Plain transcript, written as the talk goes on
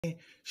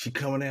she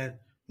coming at,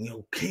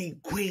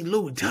 Queen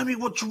Louie, tell me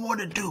what you want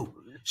to do.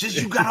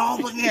 Since you got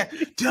all the hair,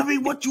 tell me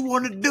what you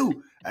want to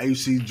do. And you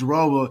see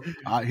Jerome,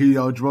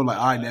 Jerome like,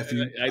 all right,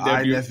 nephew.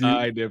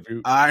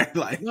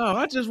 No,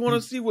 I just want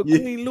to see what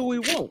Queen Louie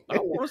want. I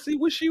want to see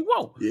what she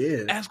want.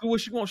 Yeah. Ask her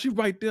what she wants. She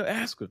right there.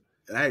 Ask her.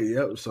 Hey,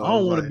 yep. So I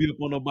don't want to beat up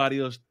on nobody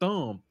else's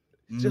thumb.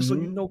 Just so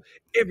you know,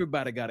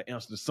 everybody got to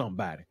answer to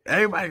somebody.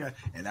 And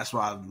that's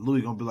why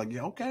Louie gonna be like,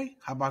 yeah, okay,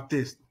 how about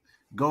this?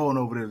 Going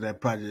over there to that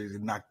project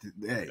and knocked it.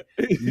 Hey,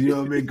 you know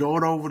what I mean?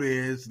 Going over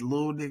there, it's a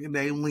little nigga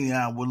named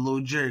Leon with a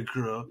little Jerry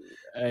curl.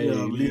 Hey,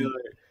 Leon,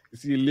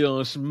 see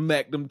Leon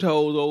smack them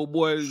toes, old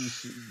boy.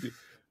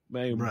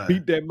 Man,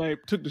 beat that man,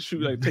 took the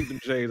shoe, like, take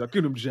them J's. I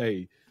give them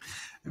J's.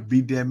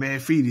 Beat that man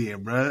feet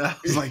in, bro. I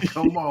was like,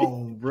 come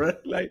on, bro.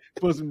 Like,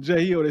 for some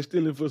J, they're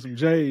stealing for some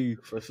J's.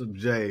 For some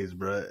J's,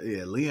 bro.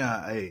 Yeah,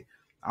 Leon, hey,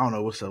 I don't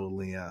know what's up with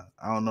Leon.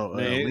 I don't know.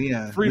 Man,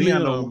 Leon. Free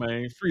Leon,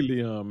 man. Free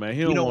Leon, man.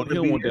 He don't want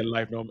that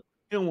life no more.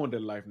 He don't want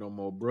that life no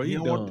more, bro. He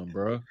done,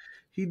 bro.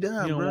 He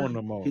done, he don't bro. Want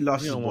no more. He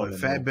lost his boy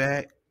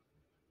Fatback.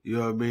 You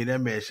know what I mean?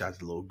 That man shot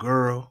the little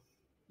girl.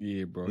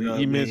 Yeah, bro.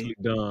 He mentally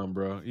done,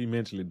 bro. He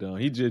mentally done.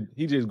 He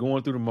just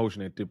going through the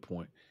motion at this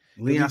point.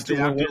 Leon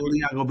still out there.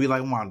 Leon gonna be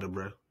like Wanda,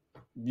 bro.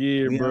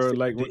 Yeah, Leon bro.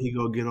 Like when he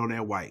gonna get on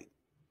that white,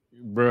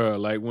 bro.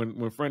 Like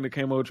when Franklin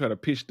came over try to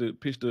pitch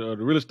the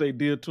real estate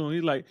deal to him,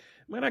 he's like,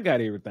 man, I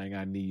got everything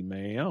I need,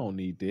 man. I don't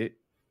need that.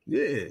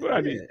 Yeah, but I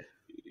need.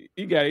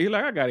 He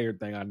like, I got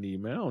everything I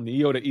need, man. I don't need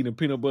you to eating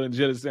peanut butter and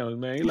jelly sandwich,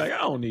 man. He like, I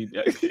don't need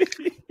that.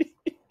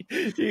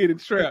 He in the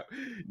trap.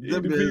 He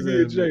in the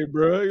PB&J,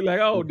 bro. He like,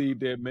 I don't need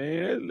that,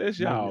 man. That's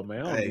y'all,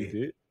 man. I don't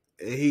need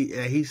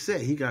that. He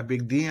said he got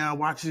Big Dion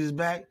watching his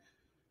back.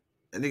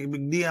 And nigga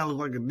Big Dion look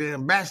like a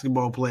damn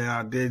basketball player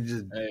out there.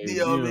 Just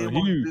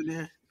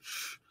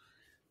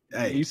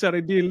Hey, you saw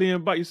they did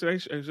Lynn Bias. You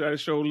saw they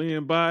showed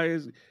Lynn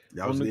Bias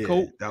on the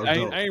coat. I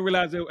ain't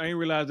realized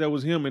that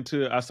was him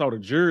until I saw the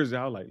jersey.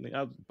 I was like,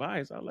 I was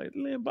Bias. I was like,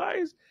 Lynn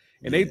Bias.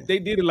 And they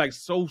did it like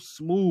so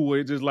smooth where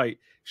it just like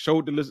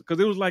showed the list.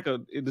 Because it was like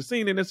the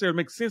scene didn't necessarily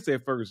make sense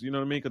at first. You know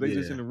what I mean? Because they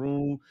just in the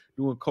room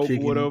doing coke or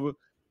whatever.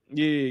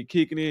 Yeah,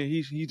 kicking in.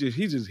 He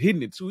just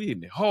hitting it too. He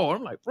hitting it hard.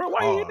 I'm like, bro,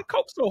 why you hitting the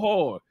coke so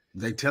hard?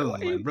 They tell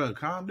him, like, bro,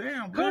 calm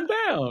down, bro. Calm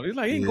down. It's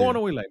like he ain't going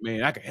away. Like,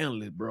 man, I can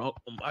handle it, bro.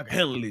 I can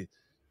handle it.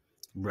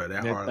 Bro,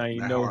 that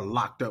heart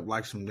locked up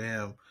like some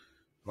damn,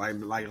 like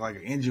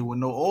an engine with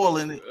no oil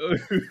in it.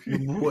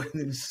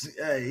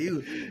 Hey, he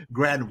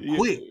grabbed him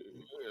quick.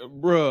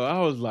 Bro, I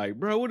was like,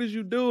 bro, what did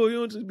you do? You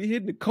don't just be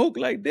hitting the coke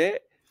like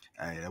that.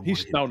 Hey, he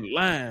snorted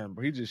lime,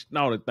 bro. He just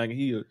snorted thinking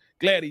he a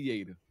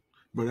gladiator.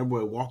 But that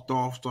boy walked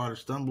off, started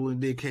stumbling,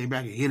 then came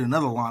back and hit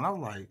another line. I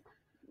was like,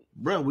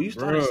 bro, when you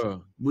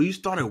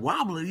started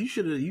wobbling, you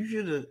should have eased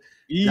up.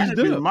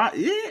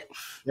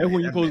 That's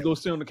when you supposed to go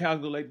sit on the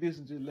couch, go like this,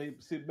 and just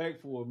sit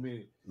back for a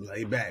minute.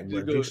 Lay back,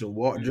 bro. Drink some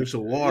water.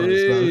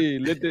 Yeah,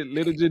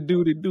 let it just do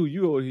what it do.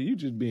 You over here, you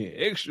just being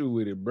extra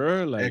with it,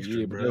 bro. Like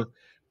extra, bro.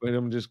 But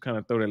them just kind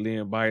of throw that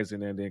Lynn Bias in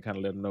there and then kind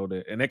of let them know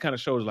that. And that kind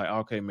of shows like,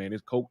 okay, man,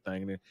 this coke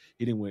thing. And then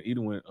he didn't went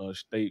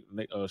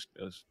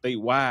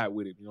statewide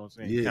with it. You know what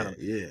I'm saying? Yeah.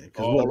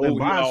 Because Lynn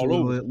Bias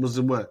was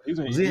in what?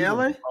 Was he in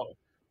LA?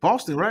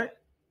 Boston, right?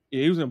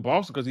 Yeah, he was in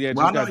Boston because he had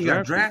just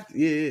got drafted.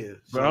 Yeah.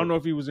 But I don't know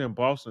if he was in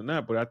Boston or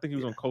not, but I think he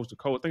was on coast to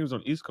coast. I think he was on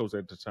the East Coast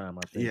at the time,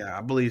 I think. Yeah,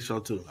 I believe so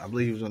too. I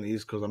believe he was on the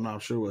East Coast. I'm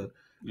not sure what. Off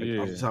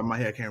the top of my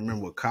head, I can't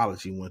remember what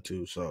college he went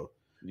to. So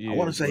I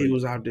want to say he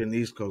was out there in the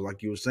East Coast,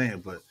 like you were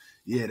saying. But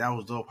yeah, that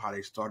was dope how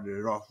they started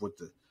it off with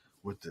the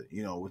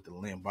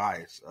Lynn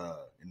Bias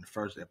in the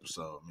first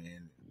episode,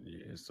 man.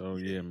 Yeah. So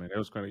yeah, man, that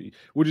was kind of.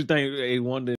 What you think? One day.